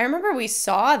that... I remember we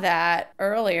saw that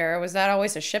earlier. Was that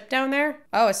always a ship down there?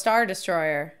 Oh, a Star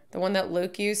Destroyer. The one that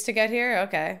Luke used to get here?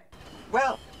 Okay.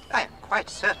 Well, I'm quite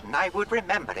certain I would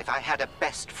remember if I had a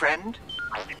best friend.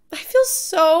 I feel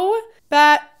so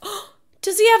bad.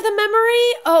 Does he have the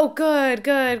memory? Oh, good,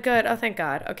 good, good. Oh, thank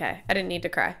God. Okay, I didn't need to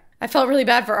cry. I felt really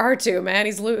bad for R2, man.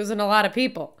 He's losing a lot of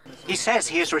people. He says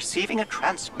he is receiving a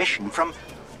transmission from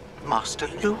Master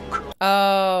Luke.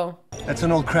 Oh. That's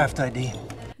an old craft ID.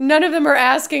 None of them are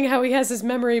asking how he has his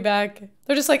memory back.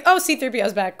 They're just like, oh,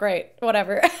 C-3PO's back. Great.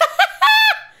 Whatever.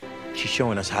 She's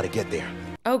showing us how to get there.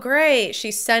 Oh, great.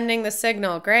 She's sending the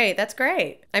signal. Great. That's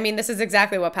great. I mean, this is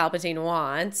exactly what Palpatine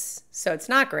wants, so it's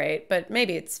not great, but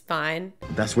maybe it's fine.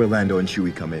 That's where Lando and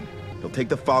Chewie come in. They'll take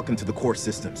the Falcon to the core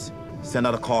systems. Send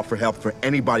out a call for help for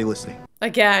anybody listening.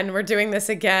 Again, we're doing this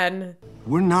again.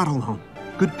 We're not alone.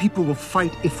 Good people will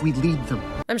fight if we lead them.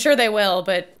 I'm sure they will,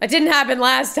 but it didn't happen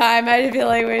last time. I feel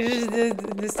like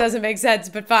this doesn't make sense,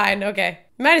 but fine, okay.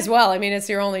 Might as well. I mean, it's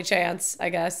your only chance, I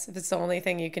guess, if it's the only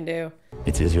thing you can do.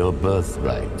 It is your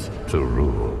birthright to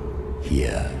rule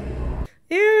here.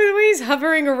 Ew, the way he's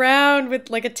hovering around with,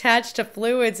 like, attached to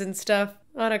fluids and stuff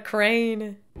on a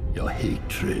crane. Your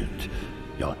hatred,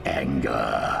 your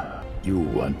anger. You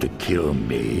want to kill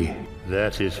me.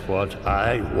 That is what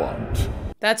I want.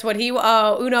 That's what he...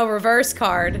 Oh, Uno reverse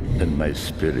card. Then my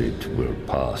spirit will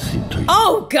pass into you.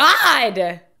 Oh,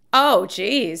 God! Oh,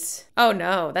 jeez. Oh,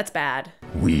 no, that's bad.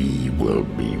 We will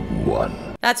be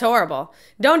one. That's horrible.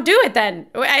 Don't do it then.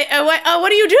 What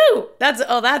do you do? That's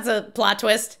a plot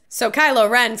twist. So Kylo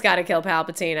Ren's got to kill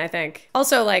Palpatine, I think.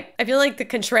 Also, like, I feel like the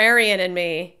contrarian in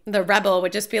me, the rebel,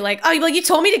 would just be like, oh, well, you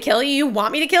told me to kill you. You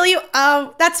want me to kill you?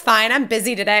 Oh, that's fine. I'm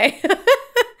busy today.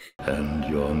 And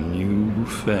your new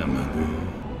family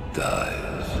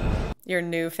dies. Your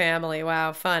new family.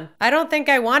 Wow, fun. I don't think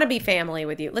I want to be family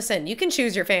with you. Listen, you can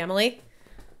choose your family.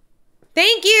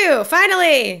 Thank you,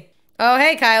 finally. Oh,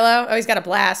 hey, Kylo. Oh, he's got a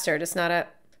blaster, just not a...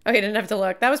 Oh, he didn't have to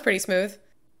look. That was pretty smooth.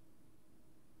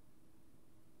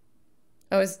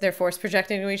 Oh, is they're force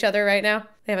projecting to each other right now?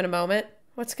 They having a moment?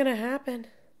 What's gonna happen?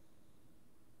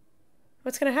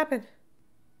 What's gonna happen?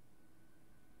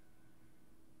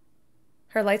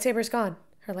 Her lightsaber's gone.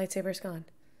 Her lightsaber's gone.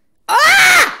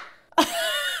 Ah!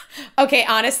 Okay,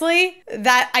 honestly,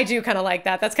 that I do kind of like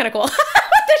that. That's kind of cool.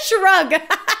 The shrug.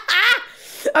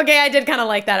 Okay, I did kind of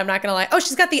like that. I'm not gonna lie. Oh,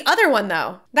 she's got the other one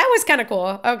though. That was kind of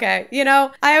cool. Okay, you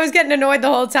know, I was getting annoyed the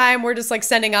whole time. We're just like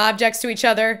sending objects to each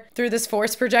other through this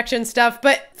force projection stuff,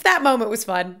 but that moment was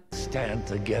fun. Stand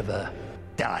together,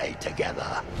 die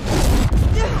together.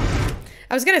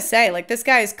 I was gonna say, like, this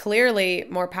guy is clearly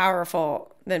more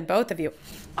powerful than both of you.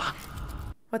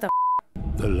 What the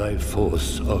f? The life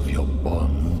force of your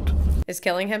bond is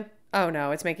killing him? Oh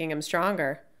no, it's making him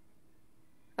stronger.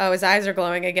 Oh, his eyes are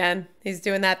glowing again. He's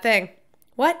doing that thing.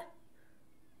 What?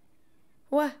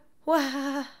 What?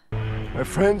 What? My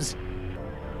friends,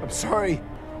 I'm sorry.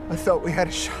 I thought we had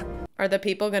a shot. Are the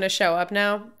people gonna show up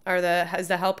now? Is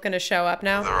the help gonna show up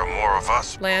now? There are more of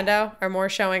us. Lando, are more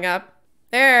showing up?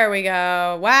 There we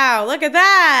go. Wow, look at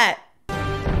that!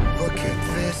 Look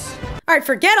at this. All right,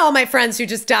 forget all my friends who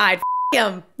just died.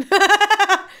 F*** him.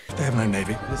 They have no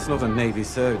navy. It's not a navy,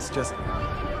 sir. It's just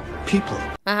people.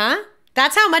 Uh-huh.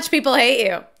 That's how much people hate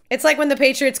you. It's like when the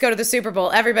Patriots go to the Super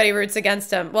Bowl, everybody roots against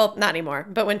them. Well, not anymore,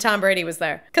 but when Tom Brady was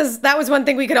there. Because that was one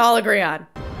thing we could all agree on.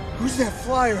 Who's that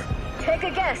flyer? Take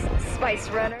a guess, Spice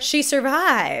Runner. She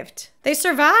survived. They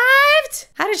survived?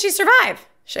 How did she survive?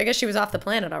 I guess she was off the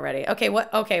planet already. Okay,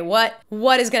 what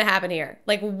is gonna happen here?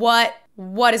 Like, what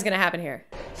is gonna happen here?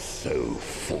 So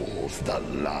falls the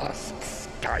last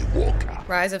Skywalker.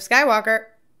 Rise of Skywalker.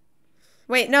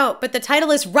 Wait, no, but the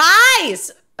title is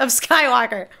Rise of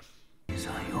Skywalker. These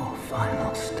are your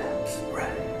final steps,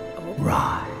 Rey.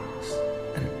 Rise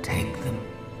and take them.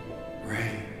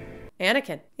 Rey.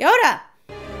 Anakin. Yoda.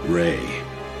 Rey,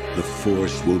 the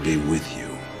Force will be with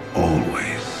you,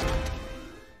 always.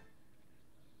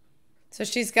 So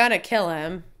she's gonna kill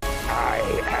him. I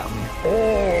am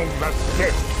all the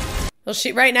Sith. Well,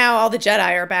 right now, all the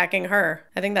Jedi are backing her.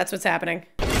 I think that's what's happening.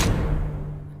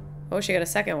 Oh, she got a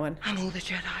second one. I'm all the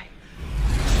Jedi.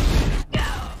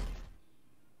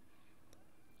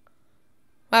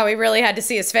 Wow, we really had to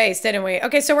see his face, didn't we?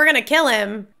 Okay, so we're gonna kill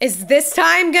him. Is this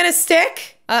time gonna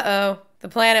stick? Uh-oh. The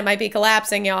planet might be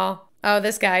collapsing, y'all. Oh,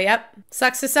 this guy, yep.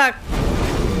 Sucks to suck.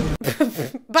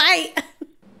 Bye!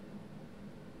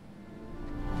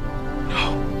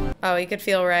 No. Oh, you could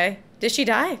feel Rey. Did she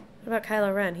die? What about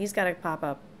Kylo Ren? He's gotta pop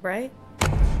up, right?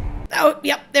 Oh,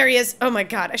 yep, there he is. Oh my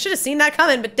god, I should have seen that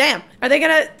coming, but damn. Are they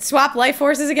gonna swap life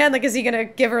forces again? Like, is he gonna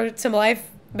give her some life?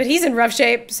 But he's in rough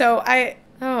shape, so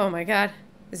oh my god.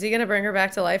 Is he gonna bring her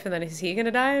back to life and then is he gonna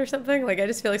die or something? Like, I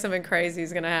just feel like something crazy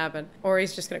is gonna happen. Or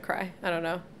he's just gonna cry. I don't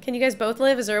know. Can you guys both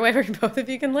live? Is there a way where both of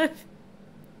you can live?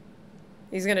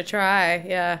 He's gonna try,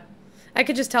 yeah. I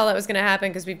could just tell that was gonna happen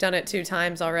because we've done it 2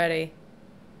 times already.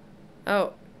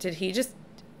 Oh, did he just...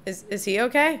 Is he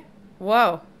okay?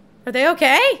 Whoa. Are they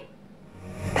okay?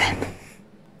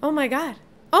 Oh my god.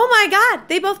 Oh my god!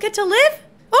 They both get to live?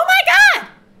 Oh my god!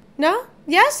 No?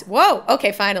 Yes? Whoa.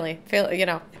 Okay, finally. Feel, you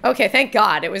know. Okay, thank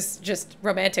God. It was just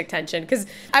romantic tension because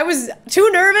I was too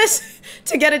nervous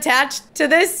to get attached to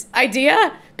this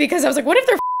idea because I was like, what if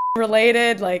they're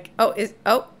related? Like,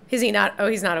 is he not? Oh,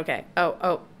 he's not okay.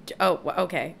 Oh,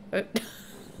 okay.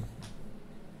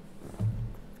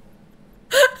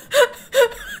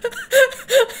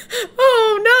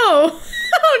 Oh no.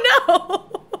 Oh no.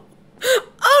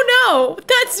 Oh no.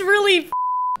 That's really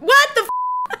what the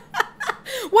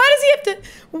why does he have to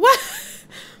what?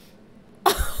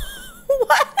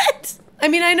 What? I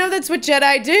mean, I know that's what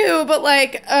Jedi do, but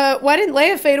like, why didn't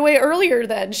Leia fade away earlier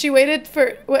then? She waited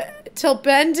for till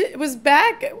Ben was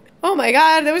back. Oh my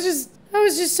god, that was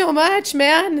just so much,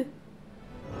 man.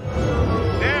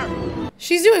 There.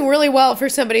 She's doing really well for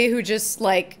somebody who just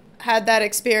like had that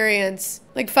experience,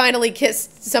 like finally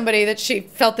kissed somebody that she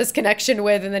felt this connection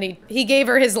with, and then he gave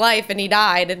her his life and he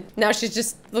died, and now she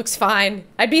just looks fine.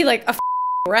 I'd be like a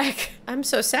wreck. I'm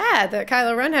so sad that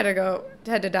Kylo Ren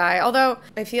had to die. Although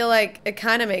I feel like it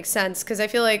kind of makes sense because I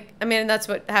feel like, I mean, that's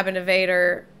what happened to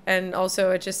Vader, and also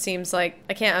it just seems like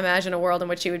I can't imagine a world in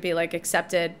which he would be like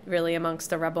accepted really amongst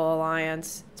the Rebel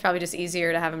Alliance. It's probably just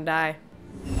easier to have him die.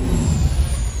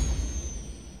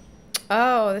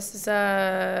 Oh, this is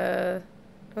oh,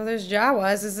 there's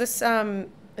Jawas. Is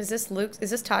this Luke? Is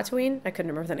this Tatooine? I couldn't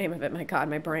remember the name of it. My god,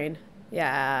 my brain.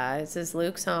 Yeah, this is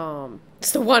Luke's home.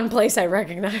 It's the one place I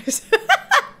recognize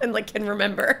and like can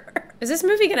remember. Is this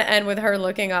movie gonna end with her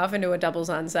looking off into a double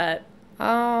sunset?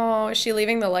 Oh, is she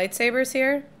leaving the lightsabers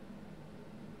here?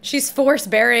 She's force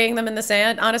burying them in the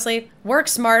sand. Honestly, work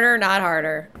smarter, not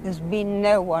harder. There's been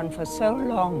no one for so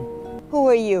long. Who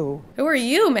are you? Who are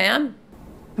you, ma'am?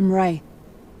 I'm Rey.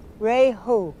 Rey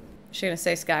who? Is she gonna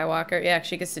say Skywalker? Yeah,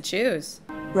 she gets to choose.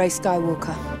 Rey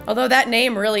Skywalker. Although that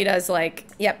name really does like,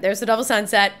 yep, there's the double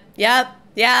sunset. Yep.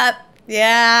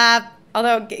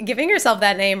 Although giving yourself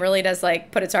that name really does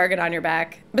like put a target on your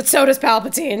back. But so does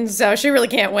Palpatine, so she really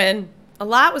can't win. A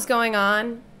lot was going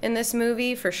on in this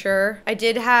movie for sure. I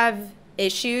did have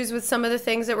issues with some of the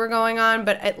things that were going on,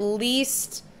 but at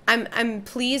least I'm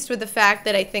pleased with the fact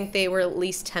that I think they were at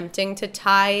least tempting to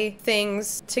tie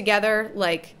things together.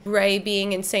 Like Rey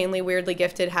being insanely weirdly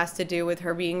gifted has to do with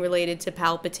her being related to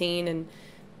Palpatine, and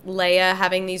Leia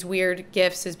having these weird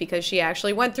gifts is because she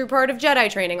actually went through part of Jedi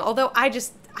training. Although I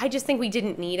just think we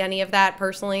didn't need any of that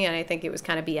personally, and I think it was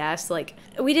kind of BS. Like,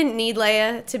 we didn't need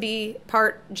Leia to be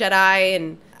part Jedi,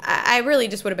 and I really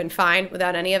just would have been fine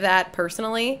without any of that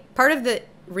personally. Part of the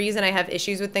reason I have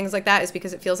issues with things like that is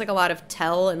because it feels like a lot of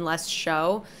tell and less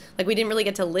show. Like, we didn't really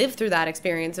get to live through that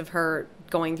experience of her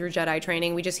going through Jedi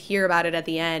training. We just hear about it at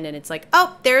the end, and it's like,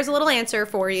 oh, there's a little answer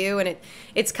for you. And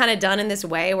it's kind of done in this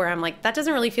way where I'm like, that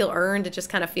doesn't really feel earned. It just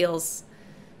kind of feels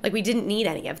like we didn't need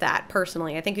any of that,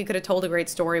 personally. I think we could have told a great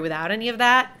story without any of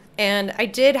that. And I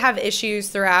did have issues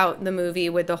throughout the movie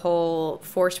with the whole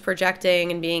force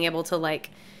projecting and being able to, like,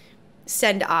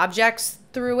 send objects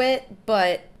through it,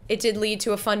 but it did lead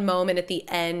to a fun moment at the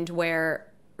end where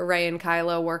Rey and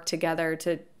Kylo work together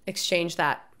to exchange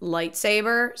that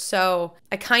lightsaber. So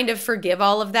I kind of forgive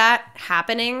all of that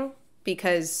happening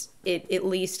because it at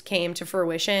least came to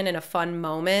fruition in a fun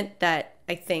moment that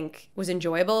I think was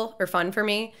enjoyable or fun for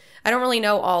me. I don't really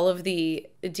know all of the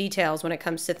details when it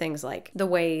comes to things like the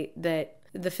way that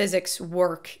the physics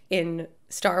work in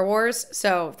Star Wars.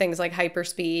 So things like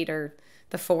hyperspeed or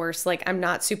the Force, like I'm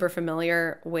not super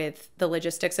familiar with the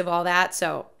logistics of all that.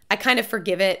 So I kind of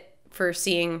forgive it for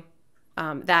seeing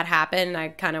that happen. I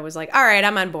kind of was like, all right,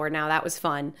 I'm on board now. That was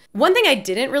fun. One thing I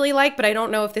didn't really like, but I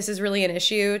don't know if this is really an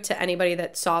issue to anybody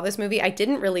that saw this movie, I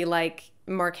didn't really like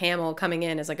Mark Hamill coming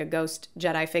in as like a ghost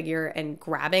Jedi figure and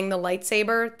grabbing the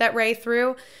lightsaber that Rey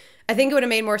threw. I think it would have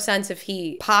made more sense if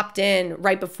he popped in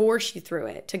right before she threw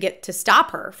it to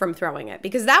stop her from throwing it,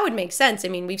 because that would make sense. I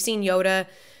mean, we've seen Yoda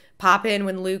pop in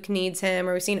when Luke needs him,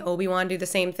 or we've seen Obi-Wan do the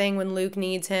same thing when Luke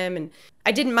needs him. And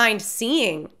I didn't mind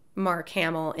seeing Mark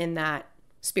Hamill in that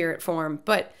spirit form,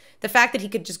 but the fact that he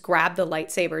could just grab the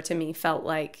lightsaber to me felt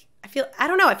like, I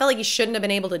don't know, I felt like he shouldn't have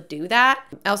been able to do that.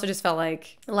 I also just felt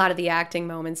like a lot of the acting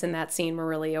moments in that scene were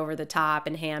really over the top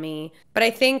and hammy. But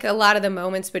I think a lot of the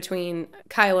moments between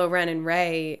Kylo Ren and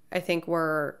Rey, I think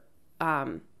were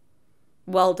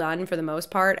well done for the most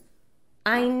part.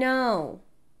 I know,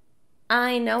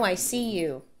 I see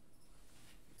you.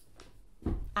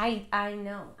 I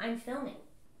know, I'm filming.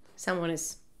 Someone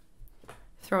is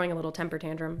throwing a little temper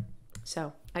tantrum.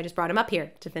 So I just brought him up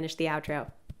here to finish the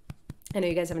outro. I know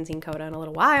you guys haven't seen Coda in a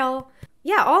little while.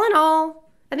 Yeah, all in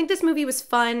all, I think this movie was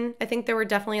fun. I think there were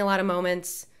definitely a lot of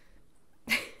moments.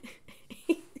 This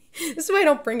is why I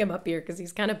don't bring him up here, because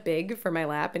he's kind of big for my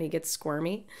lap and he gets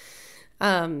squirmy.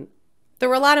 There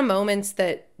were a lot of moments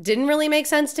that didn't really make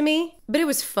sense to me, but it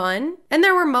was fun. And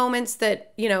there were moments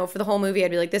that, you know, for the whole movie, I'd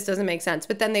be like, this doesn't make sense.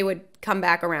 But then they would come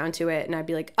back around to it and I'd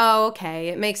be like, oh, okay,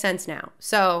 it makes sense now.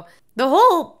 So the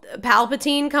whole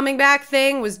Palpatine coming back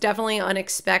thing was definitely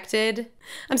unexpected.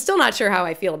 I'm still not sure how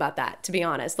I feel about that, to be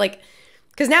honest. Like,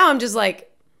 because now I'm just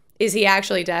like, is he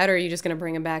actually dead, or are you just going to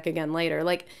bring him back again later?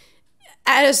 Like,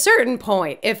 at a certain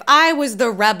point, if I was the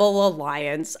Rebel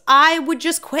Alliance, I would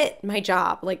just quit my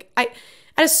job. Like, at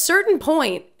a certain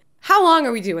point, how long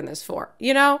are we doing this for?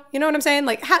 You know what I'm saying?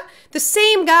 Like, the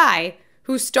same guy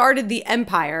who started the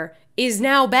Empire is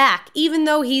now back, even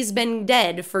though he's been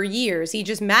dead for years. He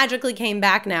just magically came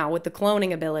back now with the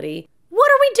cloning ability.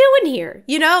 What are we doing here?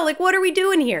 You know, like, what are we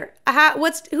doing here?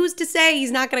 Who's to say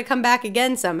he's not going to come back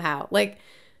again somehow? Like,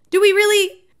 do we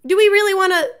really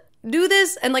want to do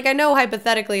this? And like, I know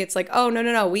hypothetically it's like, oh,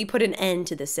 no, we put an end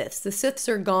to the Siths. The Siths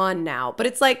are gone now. But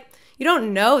it's like, you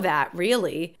don't know that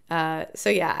really. So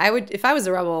yeah, I would, if I was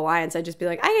the Rebel Alliance, I'd just be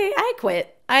like, I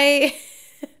quit.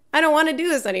 I don't want to do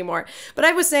this anymore. But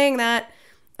I was saying that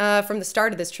from the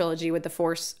start of this trilogy with The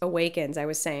Force Awakens, I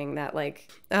was saying that like,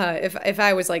 if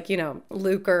I was like, you know,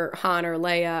 Luke or Han or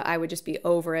Leia, I would just be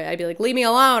over it. I'd be like, leave me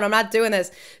alone. I'm not doing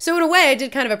this. So in a way, I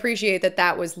did kind of appreciate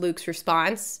that was Luke's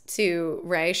response to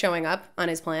Rey showing up on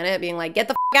his planet, being like, get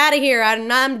the f out of here.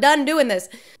 I'm done doing this.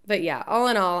 But yeah, all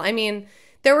in all, I mean,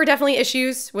 there were definitely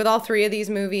issues with all three of these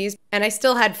movies, and I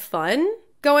still had fun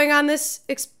going on this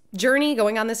journey,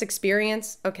 going on this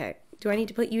experience. Okay, do I need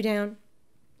to put you down?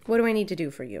 What do I need to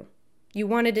do for you? You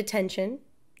wanted attention.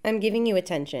 I'm giving you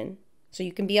attention. So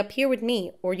you can be up here with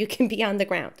me, or you can be on the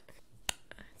ground.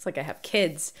 It's like I have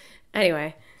kids.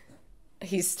 Anyway,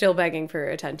 he's still begging for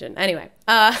attention. Anyway,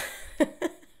 I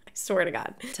swear to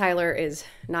God. Tyler is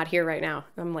not here right now.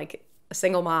 I'm like a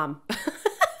single mom.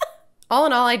 All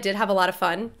in all, I did have a lot of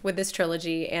fun with this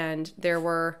trilogy, and there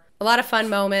were a lot of fun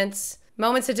moments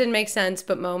that didn't make sense,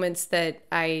 but moments that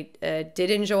I did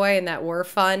enjoy and that were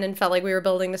fun and felt like we were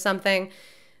building to something.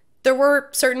 There were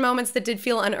certain moments that did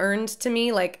feel unearned to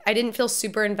me. Like, I didn't feel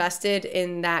super invested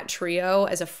in that trio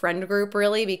as a friend group,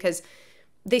 really, because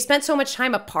they spent so much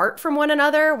time apart from one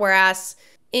another, whereas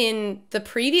in the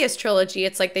previous trilogy,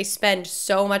 it's like they spend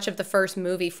so much of the first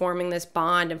movie forming this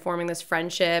bond and forming this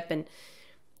friendship. And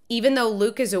even though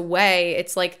Luke is away,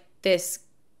 it's like this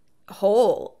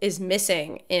hole is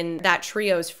missing in that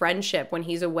trio's friendship when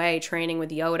he's away training with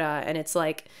Yoda. And it's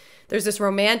like there's this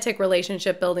romantic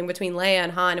relationship building between Leia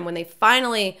and Han. And when they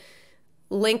finally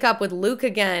link up with Luke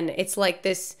again, it's like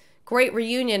this great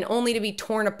reunion only to be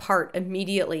torn apart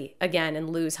immediately again and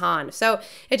lose Han. So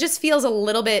it just feels a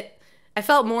little bit, I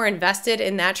felt more invested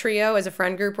in that trio as a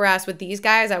friend group, whereas with these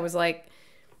guys, I was like,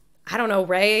 I don't know,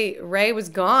 Rey was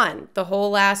gone the whole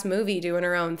last movie doing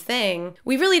her own thing.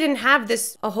 We really didn't have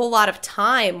a whole lot of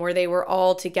time where they were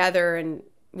all together and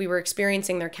we were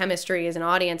experiencing their chemistry as an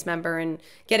audience member and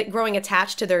growing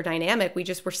attached to their dynamic. We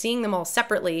just were seeing them all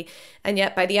separately. And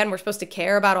yet by the end, we're supposed to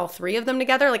care about all three of them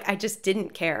together. Like, I just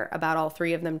didn't care about all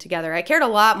three of them together. I cared a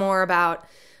lot more about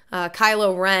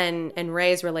Kylo Ren and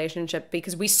Rey's relationship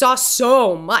because we saw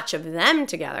so much of them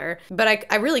together. But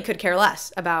I really could care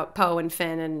less about Poe and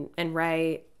Finn and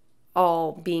Rey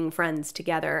all being friends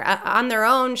together. On their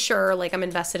own, sure, like I'm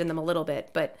invested in them a little bit,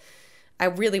 but I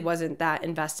really wasn't that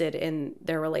invested in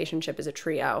their relationship as a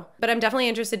trio. But I'm definitely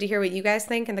interested to hear what you guys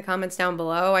think in the comments down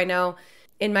below. I know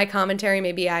in my commentary,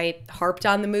 maybe I harped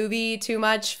on the movie too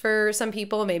much for some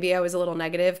people. Maybe I was a little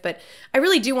negative, but I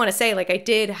really do want to say, like, I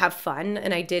did have fun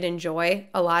and I did enjoy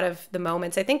a lot of the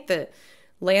moments. I think the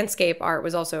landscape art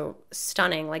was also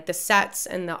stunning. Like, the sets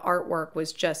and the artwork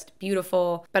was just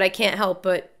beautiful, but I can't help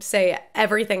but say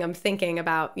everything I'm thinking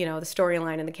about, you know, the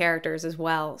storyline and the characters as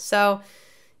well. So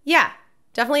yeah,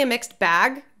 definitely a mixed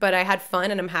bag, but I had fun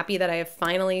and I'm happy that I have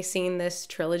finally seen this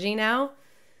trilogy now.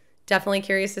 Definitely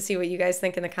curious to see what you guys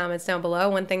think in the comments down below.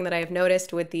 One thing that I have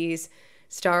noticed with these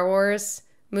Star Wars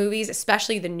movies,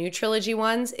 especially the new trilogy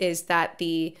ones, is that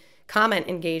the comment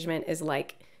engagement is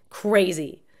like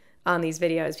crazy on these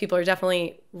videos. People are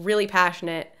definitely really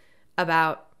passionate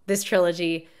about this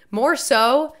trilogy, more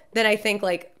so than I think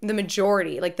like the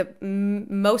majority, like the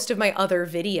most of my other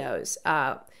videos.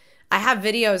 I have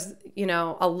videos, you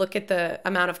know, I'll look at the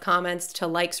amount of comments to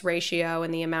likes ratio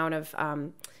and the amount of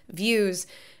views.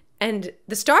 And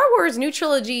the Star Wars new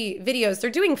trilogy videos, they're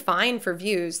doing fine for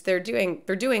views. They're doing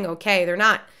okay. They're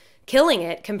not killing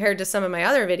it compared to some of my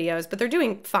other videos, but they're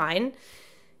doing fine.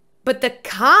 But the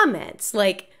comments,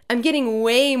 like, I'm getting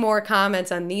way more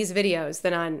comments on these videos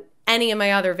than on any of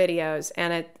my other videos.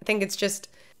 And I think it's just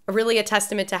really a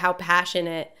testament to how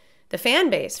passionate the fan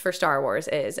base for Star Wars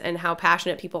is and how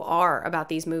passionate people are about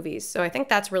these movies. So I think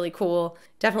that's really cool.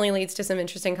 Definitely leads to some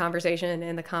interesting conversation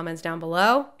in the comments down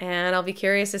below. And I'll be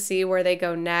curious to see where they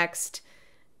go next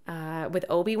with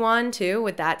Obi-Wan too,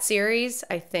 with that series.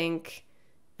 I think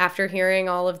after hearing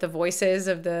all of the voices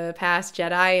of the past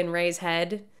Jedi in Rey's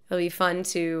head, it'll be fun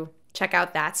to check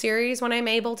out that series when I'm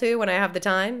able to, when I have the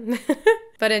time.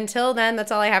 But until then,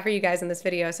 that's all I have for you guys in this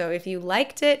video. So if you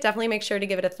liked it, definitely make sure to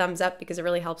give it a thumbs up because it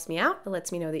really helps me out. It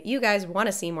lets me know that you guys want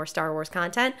to see more Star Wars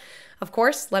content. Of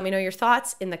course, let me know your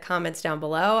thoughts in the comments down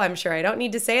below. I'm sure I don't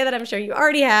need to say that. I'm sure you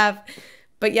already have.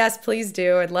 But yes, please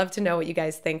do. I'd love to know what you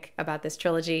guys think about this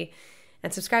trilogy.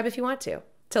 And subscribe if you want to.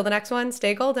 Till the next one,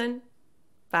 stay golden.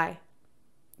 Bye.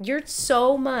 You're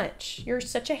so much. You're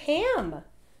such a ham.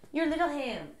 You're a little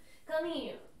ham. Come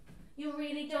here. You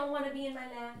really don't want to be in my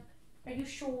lap? Are you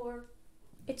sure?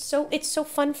 It's so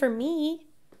fun for me.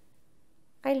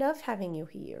 I love having you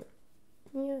here.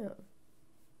 Yeah.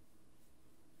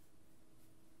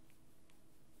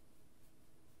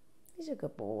 He's a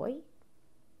good boy.